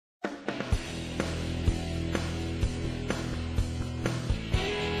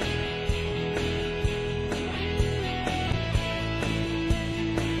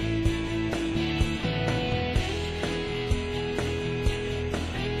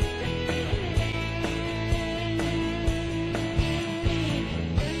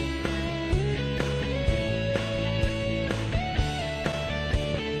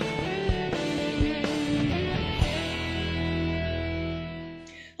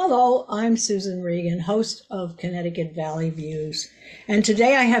Hello, I'm Susan Regan, host of Connecticut Valley Views, and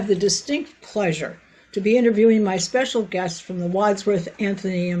today I have the distinct pleasure to be interviewing my special guest from the Wadsworth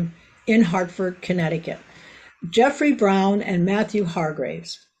Atheneum in Hartford, Connecticut, Jeffrey Brown and Matthew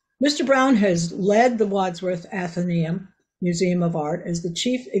Hargraves. Mr. Brown has led the Wadsworth Atheneum Museum of Art as the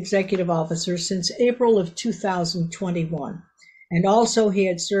Chief Executive Officer since April of 2021, and also he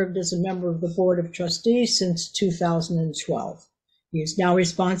had served as a member of the Board of Trustees since 2012. He is now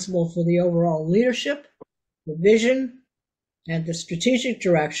responsible for the overall leadership, the vision, and the strategic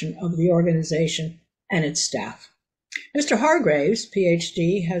direction of the organization and its staff. Mr. Hargraves,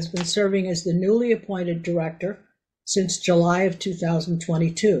 PhD, has been serving as the newly appointed director since July of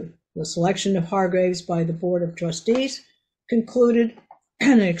 2022. The selection of Hargraves by the Board of Trustees concluded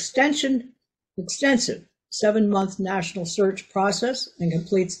an extensive 7-month national search process and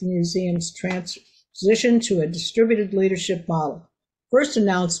completes the museum's transition to a distributed leadership model, first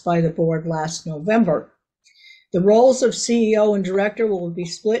announced by the board last November. The roles of CEO and director will be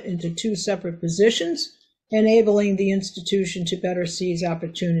split into 2 separate positions, enabling the institution to better seize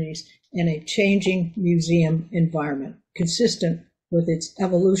opportunities in a changing museum environment, consistent with its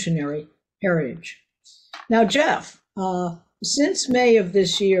evolutionary heritage. Now, Jeff, since May of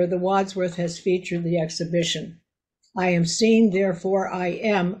this year, the Wadsworth has featured the exhibition, I Am Seen, Therefore I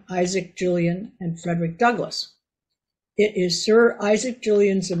Am, Isaac Julien and Frederick Douglass. It is Sir Isaac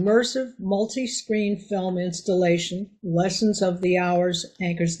Julien's immersive multi-screen film installation, Lessons of the Hours,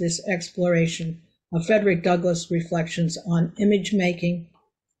 anchors this exploration of Frederick Douglass' reflections on image making,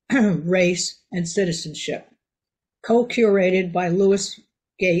 race, and citizenship. Co-curated by Louis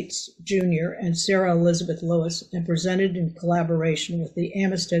Gates Jr. and Sarah Elizabeth Lewis and presented in collaboration with the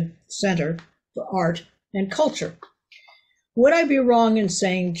Amistad Center for Art and Culture. Would I be wrong in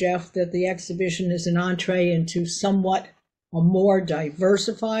saying, Jeff, that the exhibition is an entree into somewhat a more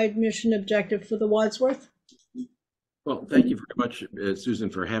diversified mission objective for the Wadsworth? Well, thank you very much, Susan,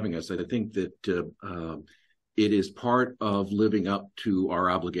 for having us. I think that it is part of living up to our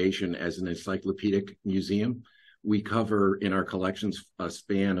obligation as an encyclopedic museum. We cover in our collections a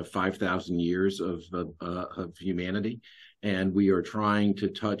span of 5,000 years of humanity, and we are trying to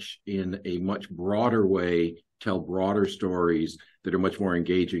touch in a much broader way, tell broader stories that are much more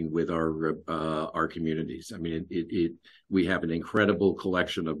engaging with our communities. I mean, we have an incredible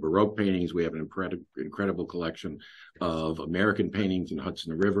collection of Baroque paintings. We have an incredible collection of American paintings in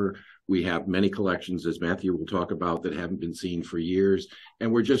Hudson River. We have many collections, as Matthew will talk about, that haven't been seen for years.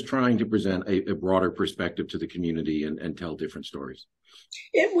 And we're just trying to present a broader perspective to the community and tell different stories.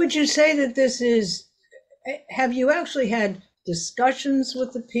 Would you say that this is, have you actually had discussions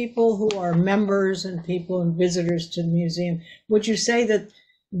with the people who are members and people and visitors to the museum? Would you say that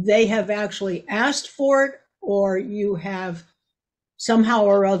they have actually asked for it, or you have somehow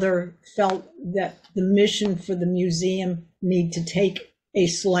or other felt that the mission for the museum need to take a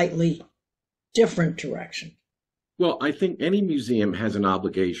slightly different direction? Well, I think any museum has an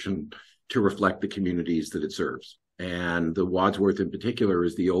obligation to reflect the communities that it serves. And the Wadsworth in particular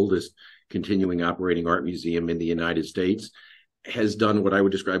is the oldest continuing operating art museum in the United States, has done what I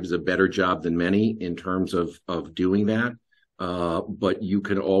would describe as a better job than many in terms of doing that. But you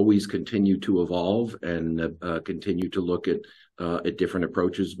can always continue to evolve and continue to look at different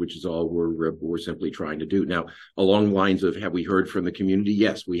approaches, which is all we're simply trying to do. Now, along the lines of, have we heard from the community?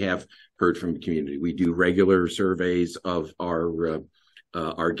 Yes, we have heard from the community. We do regular surveys of our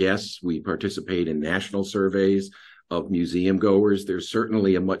guests. We participate in national surveys of museum goers. There's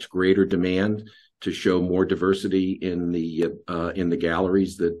certainly a much greater demand to show more diversity in the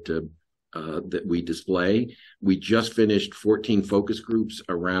galleries that we display. We just finished 14 focus groups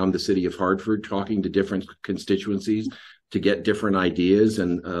around the city of Hartford, talking to different constituencies to get different ideas.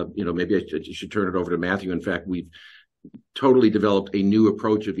 And maybe I should turn it over to Matthew. In fact, we've totally developed a new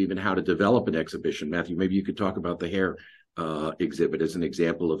approach of even how to develop an exhibition. Matthew, maybe you could talk about the hair exhibit as an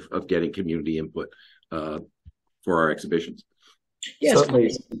example of getting community input for our exhibitions. Yes,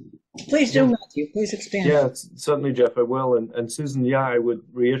 certainly. Please do, Matthew. Please expand. Yeah, certainly, Jeff, I will. And Susan, yeah, I would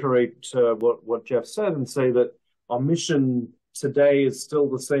reiterate what Jeff said and say that our mission today is still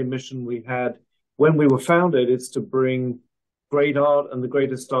the same mission we had when we were founded. It's to bring great art and the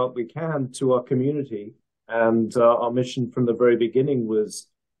greatest art we can to our community. And our mission from the very beginning was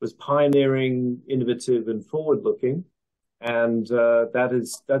pioneering, innovative, and forward-looking. And that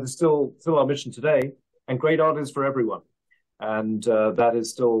is still our mission today. And great art is for everyone. And that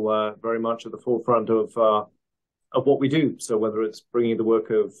is still very much at the forefront of what we do. So whether it's bringing the work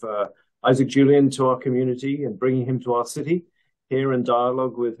of Isaac Julien to our community and bringing him to our city, here in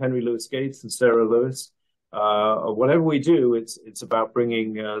dialogue with Henry Louis Gates and Sarah Lewis, whatever we do, it's about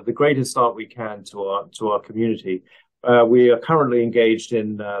bringing the greatest art we can to our community. We are currently engaged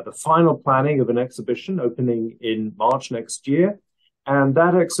in the final planning of an exhibition opening in March next year, and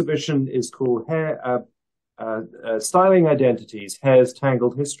that exhibition is called Styling Identities: Hair's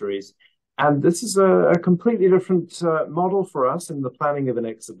Tangled Histories. And this is a completely different model for us in the planning of an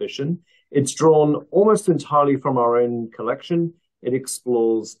exhibition. It's drawn almost entirely from our own collection. It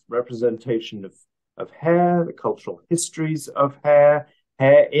explores representation of hair, the cultural histories of hair,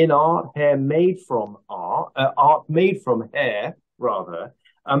 hair in art, hair made from art, art made from hair, rather.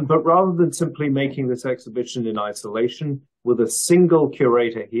 But rather than simply making this exhibition in isolation with a single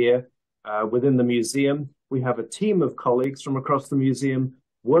curator here within the museum, we have a team of colleagues from across the museum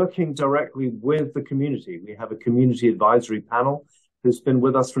working directly with the community. We have a community advisory panel who's been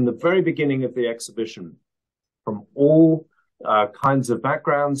with us from the very beginning of the exhibition, from all kinds of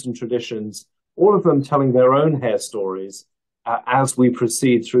backgrounds and traditions, all of them telling their own hair stories as we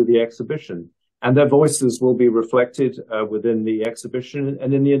proceed through the exhibition. And their voices will be reflected within the exhibition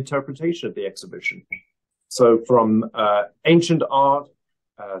and in the interpretation of the exhibition. So from ancient art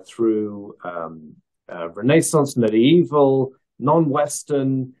through Renaissance, medieval,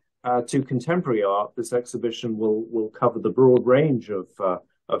 non-Western to contemporary art, this exhibition will cover the broad range of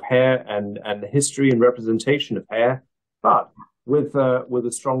hair and the history and representation of hair, but with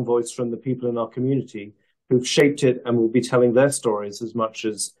a strong voice from the people in our community who've shaped it and will be telling their stories as much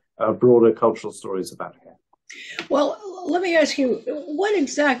as broader cultural stories about hair. Well, let me ask you, what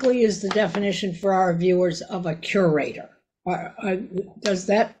exactly is the definition for our viewers of a curator? Does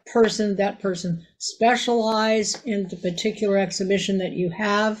that person specialize in the particular exhibition that you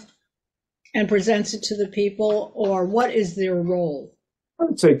have and presents it to the people, or what is their role? I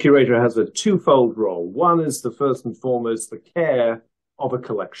would say curator has a twofold role. One is the first and foremost the care of a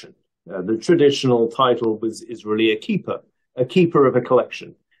collection. The traditional title is really a keeper of a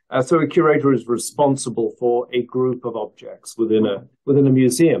collection. So a curator is responsible for a group of objects within a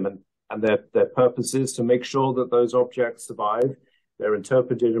museum, and their purpose is to make sure that those objects survive, they're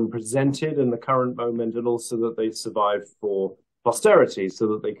interpreted and presented in the current moment, and also that they survive for posterity so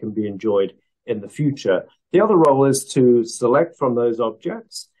that they can be enjoyed in the future. The other role is to select from those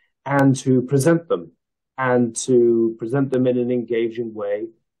objects and to present them in an engaging way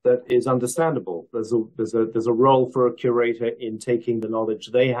that is understandable. There's a role for a curator in taking the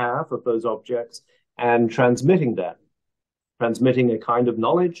knowledge they have of those objects and transmitting a kind of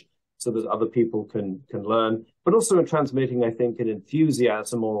knowledge so that other people can learn, but also in transmitting, I think, an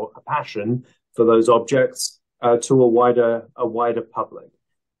enthusiasm or a passion for those objects to a wider public.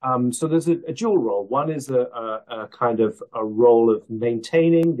 So there's a dual role. One is a kind of a role of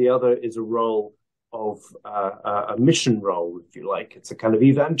maintaining. The other is a role of a mission role, if you like. It's a kind of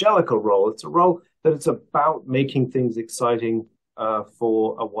evangelical role. It's a role that it's about making things exciting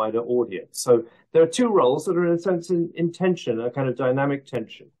for a wider audience. So there are two roles that are in a sense in tension, a kind of dynamic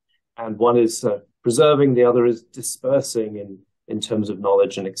tension. And one is preserving, the other is dispersing in terms of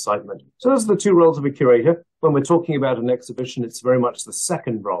knowledge and excitement. So those are the two roles of a curator. When we're talking about an exhibition, it's very much the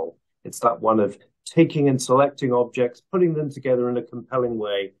second role. It's that one of taking and selecting objects, putting them together in a compelling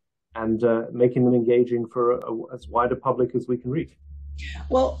way, and making them engaging for as wide a public as we can reach.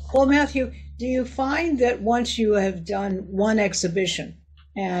 Well, Matthew, do you find that once you have done one exhibition,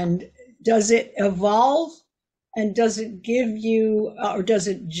 and does it evolve, and does it give you, or does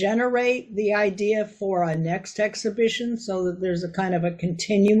it generate the idea for a next exhibition so that there's a kind of a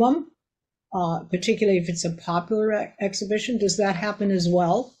continuum, particularly if it's a popular exhibition? Does that happen as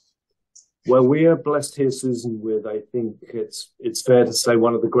well? Well, we are blessed here, Susan, with, I think it's fair to say,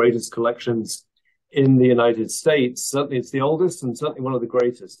 one of the greatest collections in the United States. Certainly it's the oldest and certainly one of the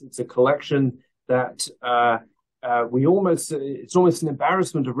greatest. It's a collection that it's almost an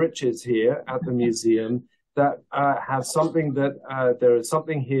embarrassment of riches here at the museum that has something that there is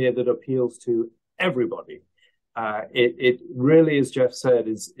something here that appeals to everybody. It really, as Jeff said,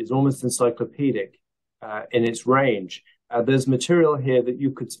 is almost encyclopedic in its range. There's material here that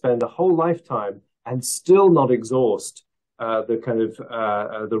you could spend a whole lifetime and still not exhaust the kind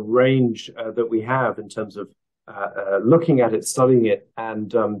of the range that we have in terms of looking at it, studying it,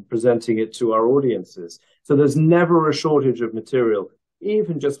 and presenting it to our audiences. So there's never a shortage of material,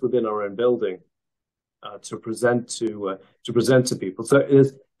 even just within our own building, to present to people. So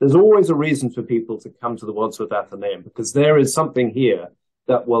there's always a reason for people to come to the Wadsworth Atheneum, because there is something here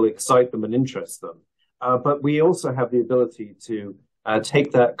that will excite them and interest them. But we also have the ability to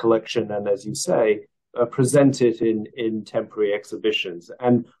take that collection and, as you say, present it in temporary exhibitions.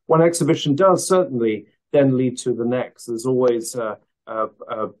 And one exhibition does certainly then lead to the next. There's always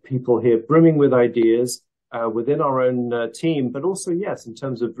people here brimming with ideas, within our own team, but also, yes, in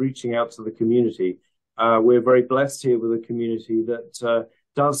terms of reaching out to the community. We're very blessed here with a community that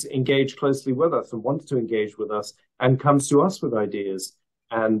does engage closely with us and wants to engage with us and comes to us with ideas.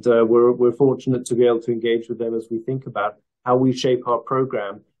 And we're fortunate to be able to engage with them as we think about how we shape our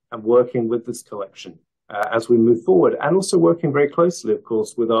program and working with this collection as we move forward. And also working very closely, of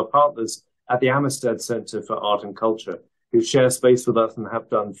course, with our partners at the Amistad Center for Art and Culture, who share space with us and have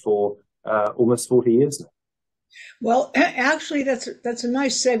done for almost 40 years now. Well, actually, that's a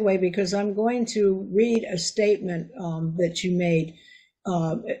nice segue, because I'm going to read a statement that you made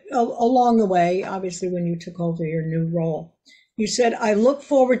along the way, obviously, when you took over your new role. You said, "I look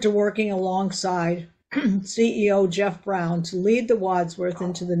forward to working alongside CEO Jeff Brown to lead the Wadsworth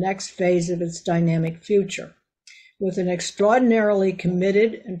into the next phase of its dynamic future. With an extraordinarily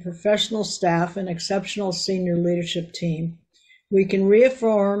committed and professional staff and exceptional senior leadership team, we can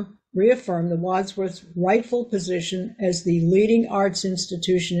reaffirm the Wadsworth's rightful position as the leading arts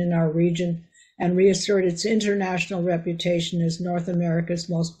institution in our region and reassert its international reputation as North America's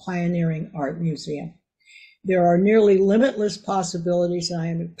most pioneering art museum. There are nearly limitless possibilities, and I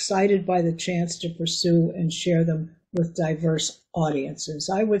am excited by the chance to pursue and share them with diverse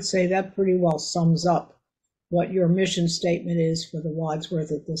audiences." I would say that pretty well sums up what your mission statement is for the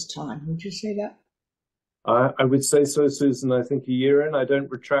Wadsworth at this time. Would you say that? I would say so, Susan. I think a year in, I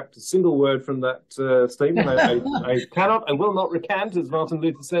don't retract a single word from that statement. I will not recant, as Martin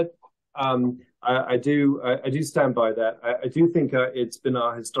Luther said. I do stand by that. I do think it's been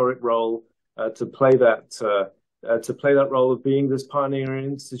our historic role to play that role of being this pioneering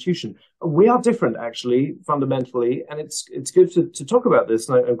institution. We are different, actually, fundamentally, and it's good to talk about this.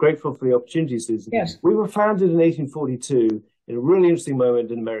 And I'm grateful for the opportunity, Susan. Yes. We were founded in 1842 in a really interesting moment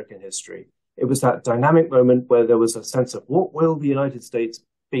in American history. It was that dynamic moment where there was a sense of what will the United States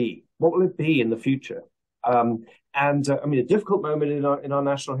be? What will it be in the future? I mean, a difficult moment in our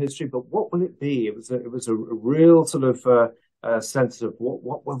national history, but what will it be? It was a real sort of sense of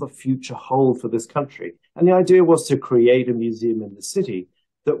what will the future hold for this country? And the idea was to create a museum in the city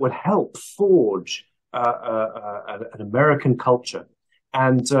that would help forge an American culture.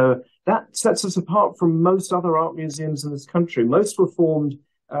 And that sets us apart from most other art museums in this country. Most were formed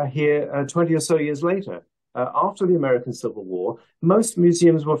here 20 or so years later. After the American Civil War, most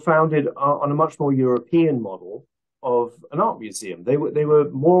museums were founded on a much more European model of an art museum. They were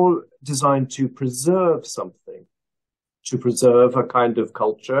more designed to preserve something, to preserve a kind of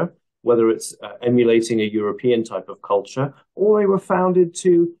culture, whether it's emulating a European type of culture, or they were founded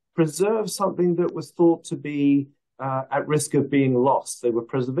to preserve something that was thought to be at risk of being lost. They were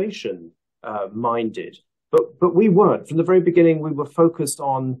preservation minded. But we weren't. From the very beginning, we were focused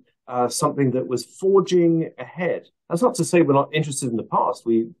on something that was forging ahead. That's not to say we're not interested in the past.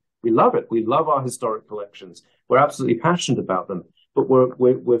 We love it. We love our historic collections. We're absolutely passionate about them. But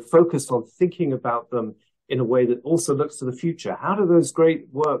we're focused on thinking about them in a way that also looks to the future. How do those great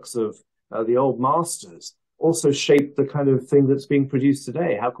works of the old masters also shape the kind of thing that's being produced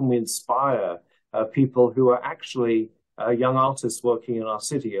today? How can we inspire people who are actually young artists working in our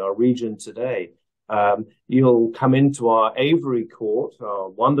city, our region today? You'll come into our Avery Court, our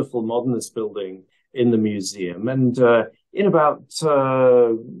wonderful modernist building in the museum, and in about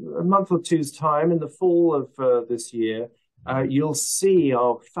a month or two's time, in the fall of this year, you'll see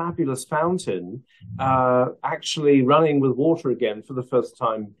our fabulous fountain actually running with water again for the first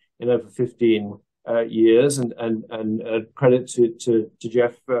time in over 15 years, and credit to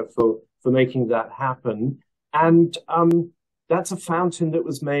Jeff for making that happen. And that's a fountain that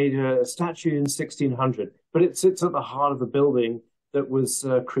was made, a statue in 1600, but it sits at the heart of a building that was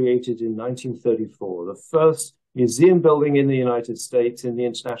created in 1934, the first museum building in the United States in the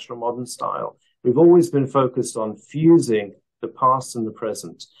International Modern style. We've always been focused on fusing the past and the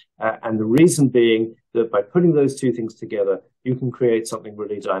present, and the reason being that by putting those two things together, you can create something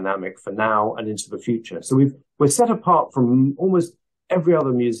really dynamic for now and into the future. So we're set apart from almost every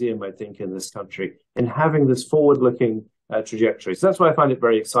other museum, I think, in this country in having this forward-looking trajectory. So that's why I find it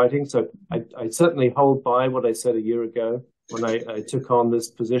very exciting. So I certainly hold by what I said a year ago when I took on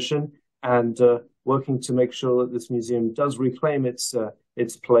this position, and working to make sure that this museum does reclaim its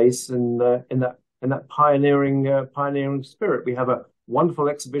place in that pioneering spirit. We have a wonderful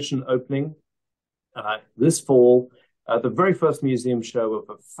exhibition opening this fall, the very first museum show of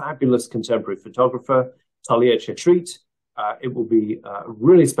a fabulous contemporary photographer, Talia Chetrit. It will be a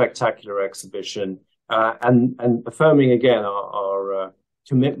really spectacular exhibition, and affirming again our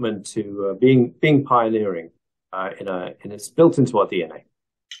commitment to being pioneering, and it's built into our DNA.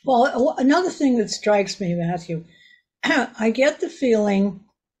 Well, another thing that strikes me, Matthew, I get the feeling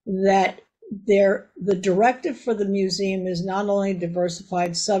that the directive for the museum is not only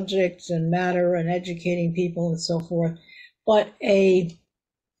diversified subjects and matter and educating people and so forth, but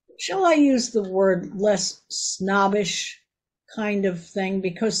shall I use the word, less snobbish kind of thing,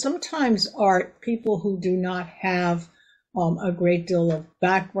 because sometimes art, people who do not have a great deal of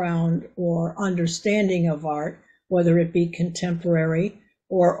background or understanding of art, whether it be contemporary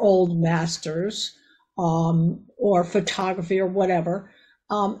or old masters or photography or whatever,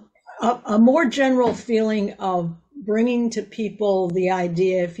 a more general feeling of bringing to people the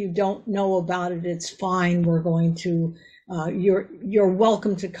idea, if you don't know about it, it's fine. We're going to, you're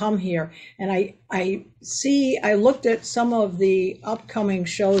welcome to come here. And I looked at some of the upcoming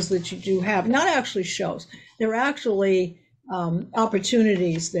shows that you do have, not actually shows, they're actually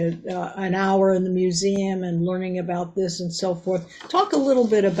opportunities that an hour in the museum and learning about this and so forth. Talk a little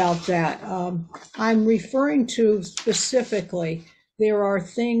bit about that. I'm referring to specifically, there are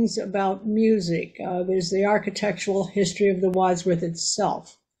things about music. There's the architectural history of the Wadsworth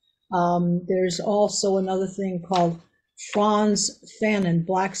itself. There's also another thing called Franz Fanon,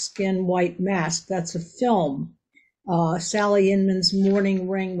 Black Skin, White Mask. That's a film. Sally Inman's Morning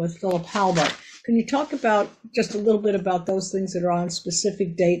Ring with Philip Halbert. Can you talk about just a little bit about those things that are on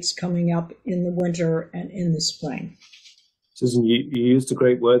specific dates coming up in the winter and in the spring? Susan, you used a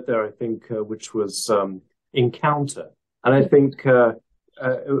great word there, I think, which was encounter. And I think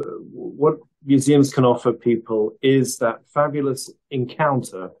what museums can offer people is that fabulous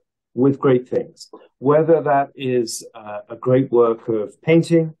encounter with great things, whether that is a great work of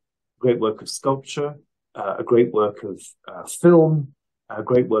painting, a great work of sculpture, a great work of film, a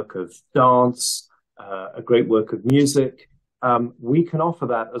great work of dance, a great work of music. We can offer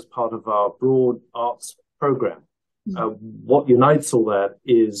that as part of our broad arts program. What unites all that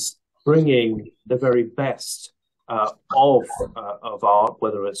is bringing the very best of art,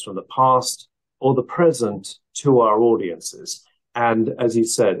 whether it's from the past or the present, to our audiences. And as you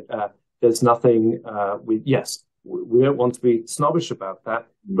said, there's nothing, we don't want to be snobbish about that.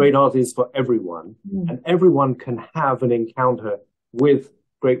 Great art is for everyone, and everyone can have an encounter with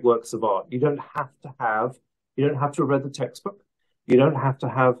great works of art. You don't have to have read the textbook. You don't have to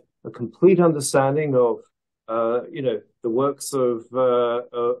have a complete understanding of, the works of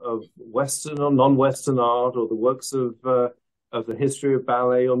Western or non-Western art, or the works of the history of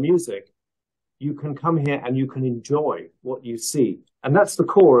ballet or music. You can come here and you can enjoy what you see. And that's the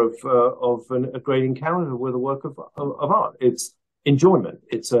core of a great encounter with a work of art. It's enjoyment.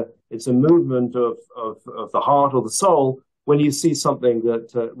 It's a movement of the heart or the soul when you see something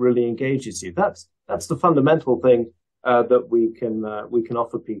that really engages you. That's the fundamental thing that we can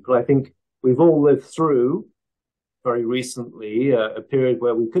offer people. I think we've all lived through very recently a period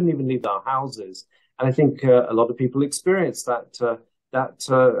where we couldn't even leave our houses, and I think a lot of people experienced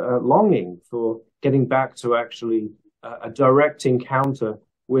that longing for getting back to actually a direct encounter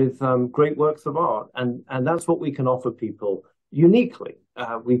with great works of art, and that's what we can offer people uniquely.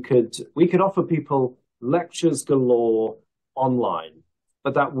 We could offer people lectures galore online,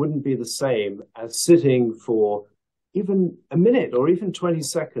 but that wouldn't be the same as sitting for even a minute or even 20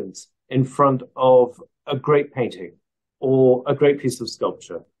 seconds in front of a great painting or a great piece of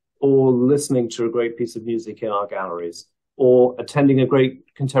sculpture, or listening to a great piece of music in our galleries, or attending a great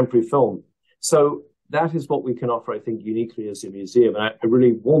contemporary film. So that is what we can offer, I think, uniquely as a museum. And I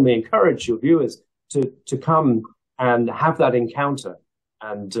really warmly encourage your viewers to come and have that encounter.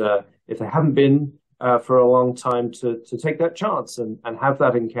 And if they haven't been for a long time, to take that chance and have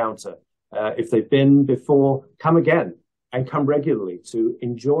that encounter. If they've been before, come again and come regularly to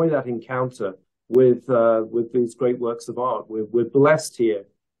enjoy that encounter with these great works of art. We're blessed here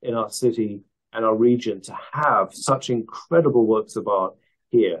in our city and our region to have such incredible works of art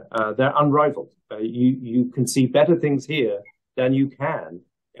here. They're unrivaled. You can see better things here than you can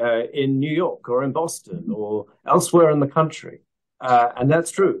in New York or in Boston or elsewhere in the country. And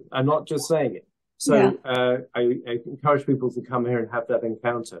that's true. I'm not just saying it. So I encourage people to come here and have that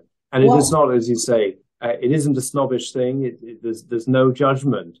encounter. And it is not, as you say, it isn't a snobbish thing. There's no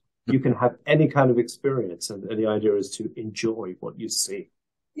judgment. You can have any kind of experience, and the idea is to enjoy what you see.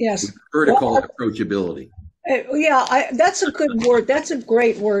 Yes. Vertical approachability. That's a good word. That's a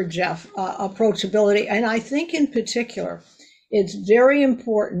great word, Jeff, approachability. And I think in particular, it's very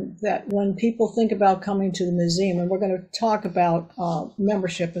important that when people think about coming to the museum, and we're going to talk about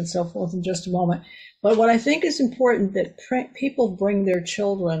membership and so forth in just a moment, but what I think is important that people bring their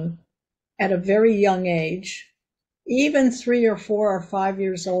children at a very young age, even 3 or 4 or 5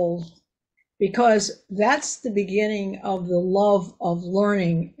 years old, because that's the beginning of the love of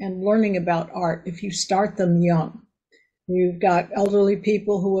learning and learning about art if you start them young. You've got elderly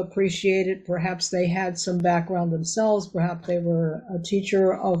people who appreciate it. Perhaps they had some background themselves. Perhaps they were a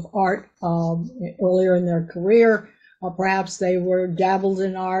teacher of art earlier in their career. Perhaps they were dabbled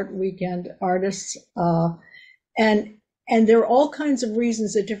in art, weekend artists. And there are all kinds of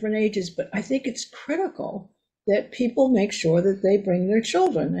reasons at different ages, but I think it's critical that people make sure that they bring their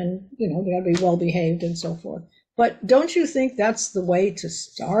children, and, you know, they got to be well behaved and so forth. But don't you think that's the way to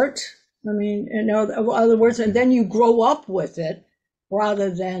start? I mean, in other words, and then you grow up with it rather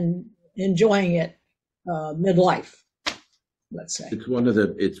than enjoying it midlife, let's say. It's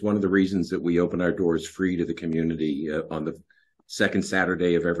one of the reasons that we open our doors free to the community on the second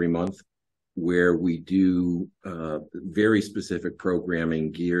Saturday of every month, where we do very specific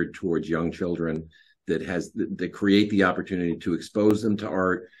programming geared towards young children that create the opportunity to expose them to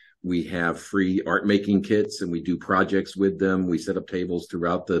art. We have free art making kits, and we do projects with them. We set up tables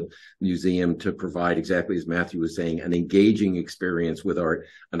throughout the museum to provide, exactly as Matthew was saying, an engaging experience with art,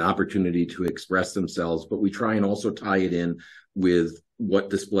 an opportunity to express themselves. But we try and also tie it in with what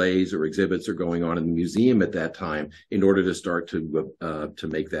displays or exhibits are going on in the museum at that time in order to start to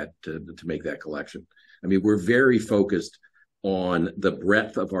make that collection. I mean, we're very focused on the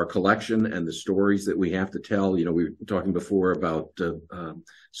breadth of our collection and the stories that we have to tell. You know, we were talking before about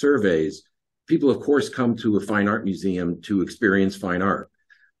surveys. People, of course, come to a fine art museum to experience fine art.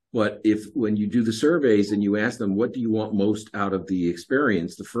 But when you do the surveys and you ask them, what do you want most out of the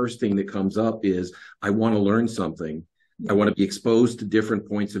experience? The first thing that comes up is, I want to learn something. I want to be exposed to different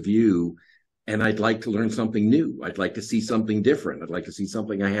points of view. And I'd like to learn something new. I'd like to see something different. I'd like to see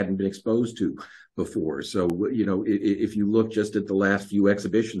something I hadn't been exposed to before. So, you know, if you look just at the last few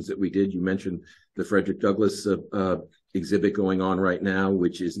exhibitions that we did, you mentioned the Frederick Douglass exhibit going on right now,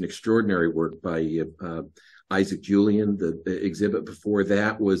 which is an extraordinary work by Isaac Julian. The exhibit before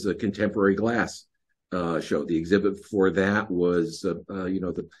that was a contemporary glass show. The exhibit before that was,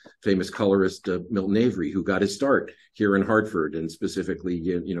 the famous colorist Milton Avery, who got his start here in Hartford and specifically,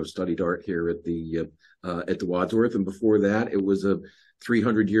 studied art here at the Wadsworth. And before that, it was a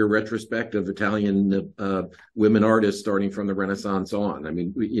 300-year retrospect of Italian women artists starting from the Renaissance on. I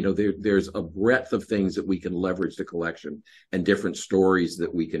mean, there's a breadth of things that we can leverage the collection and different stories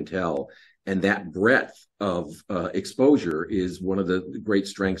that we can tell. And that breadth of exposure is one of the great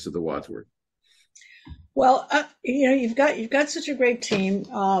strengths of the Wadsworth. Well, you've got such a great team.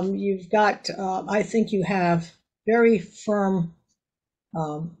 I think you have very firm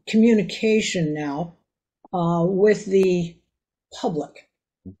communication now with the public.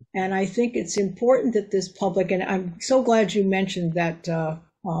 And I think it's important that this public, and I'm so glad you mentioned that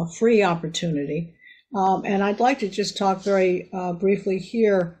free opportunity. And I'd like to just talk very briefly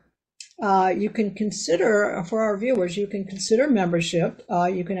here. You can consider, for our viewers, you can consider membership.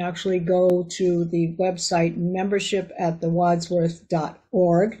 You can actually go to the website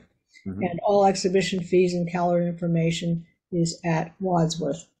membership@thewadsworth.org. Mm-hmm. And all exhibition fees and calendar information is at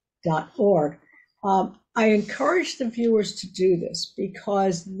wadsworth.org. I encourage the viewers to do this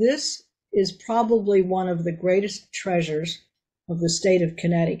because this is probably one of the greatest treasures of the state of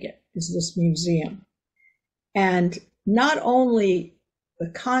Connecticut, is this museum. And not only the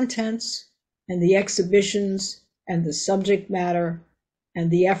contents and the exhibitions and the subject matter and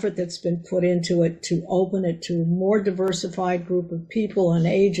the effort that's been put into it to open it to a more diversified group of people and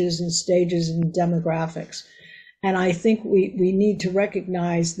ages and stages and demographics. And I think we need to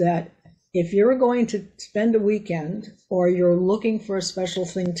recognize that if you're going to spend a weekend or you're looking for a special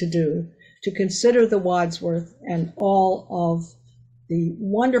thing to do, to consider the Wadsworth and all of the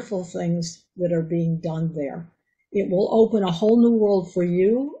wonderful things that are being done there. It will open a whole new world for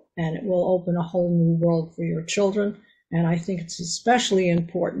you, and it will open a whole new world for your children. And I think it's especially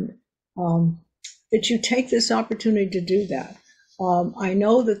important that you take this opportunity to do that. I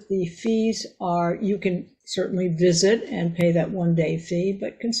know that the fees are, you can certainly visit and pay that one-day fee,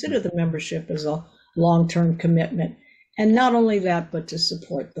 but consider the membership as a long-term commitment. And not only that, but to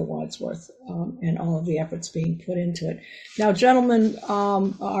support the Wadsworth and all of the efforts being put into it. Now, gentlemen,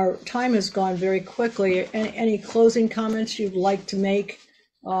 our time has gone very quickly. Any closing comments you'd like to make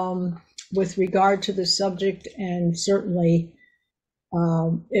with regard to the subject? And certainly,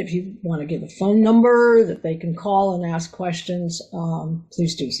 if you want to give a phone number that they can call and ask questions,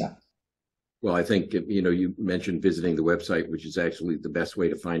 please do so. Well, I think, you mentioned visiting the website, which is actually the best way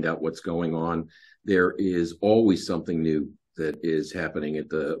to find out what's going on. There is always something new that is happening at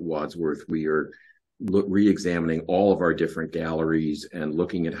the Wadsworth. We are re-examining all of our different galleries and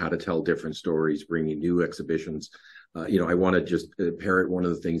looking at how to tell different stories, bringing new exhibitions. I want to just parrot one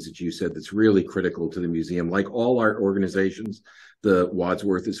of the things that you said that's really critical to the museum. Like all art organizations, the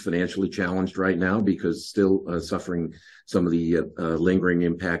Wadsworth is financially challenged right now because still suffering some of the lingering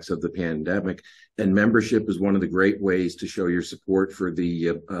impacts of the pandemic. And membership is one of the great ways to show your support for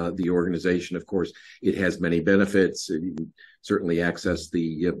the organization. Of course, it has many benefits. You can certainly access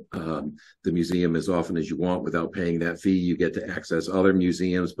the museum as often as you want without paying that fee. You get to access other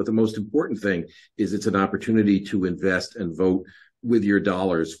museums. But the most important thing is it's an opportunity to invest and vote with your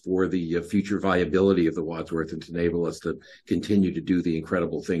dollars for the future viability of the Wadsworth and to enable us to continue to do the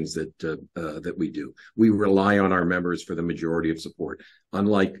incredible things that we do. We rely on our members for the majority of support.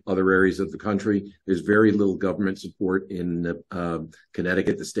 Unlike other areas of the country, there's very little government support in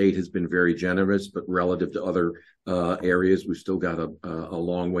Connecticut. The state has been very generous, but relative to other areas, we've still got a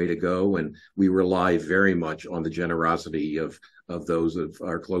long way to go, and we rely very much on the generosity of those of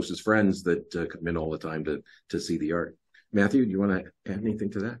our closest friends that come in all the time to see the art. Matthew, do you want to add anything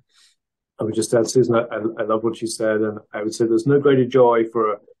to that? I would just add, Susan, I love what you said, and I would say there's no greater joy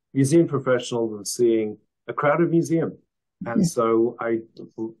for a museum professional than seeing a crowded museum. And so I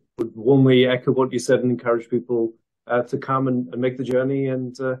would warmly echo what you said and encourage people to come and make the journey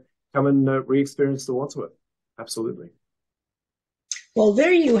and come and re-experience the Wadsworth. Absolutely. Well,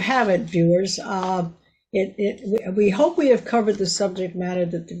 there you have it, viewers. We hope we have covered the subject matter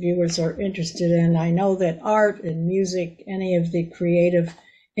that the viewers are interested in. I know that art and music, any of the creative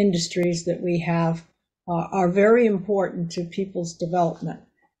industries that we have, are very important to people's development.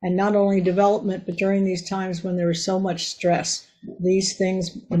 And not only development, but during these times when there is so much stress, these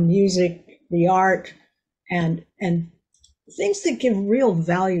things, the music, the art, and things that give real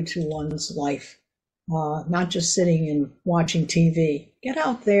value to one's life, not just sitting and watching TV. Get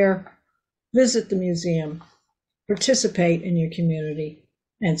out there. Visit the museum, participate in your community,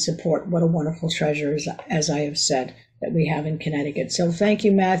 and support what a wonderful treasure, as I have said, that we have in Connecticut. So thank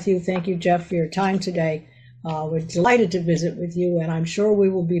you, Matthew. Thank you, Jeff, for your time today. We're delighted to visit with you, and I'm sure we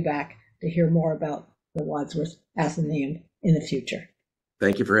will be back to hear more about the Wadsworth Atheneum in the future.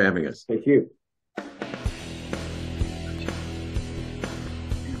 Thank you for having us. Thank you.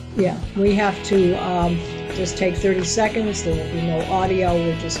 Yeah, we have to just take 30 seconds. There will be no audio.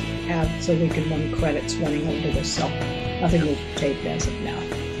 We'll just have so we can run credits running over this. So nothing will be taped as of now.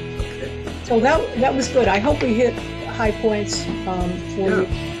 So that was good. I hope we hit high points for you.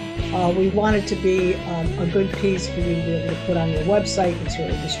 We want it to be a good piece for you to be able to put on your website and sort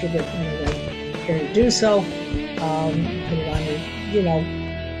of distribute when you care to do so. Put it on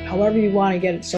your, however you want to get it.